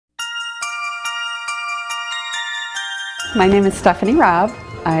My name is Stephanie Robb.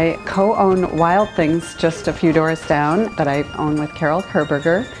 I co-own Wild Things just a few doors down that I own with Carol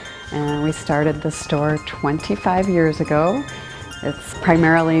Kerberger, and we started the store 25 years ago. It's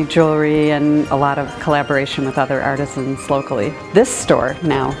primarily jewelry and a lot of collaboration with other artisans locally. This store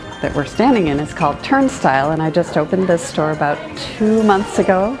now that we're standing in is called Turnstyle, and I just opened this store about 2 months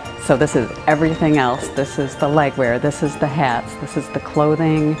ago. So this is everything else. This is the legwear, this is the hats, this is the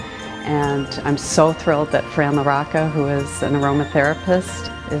clothing. And I'm so thrilled that Fran LaRocca, who is an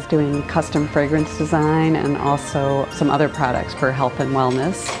aromatherapist, is doing custom fragrance design and also some other products for health and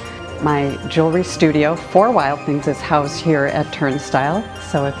wellness. My jewelry studio for Wild Things is housed here at Turnstyle,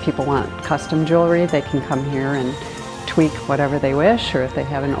 so if people want custom jewelry, they can come here and tweak whatever they wish, or if they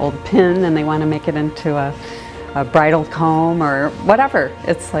have an old pin and they want to make it into a bridal comb or whatever.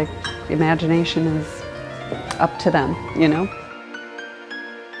 It's like imagination is up to them, you know?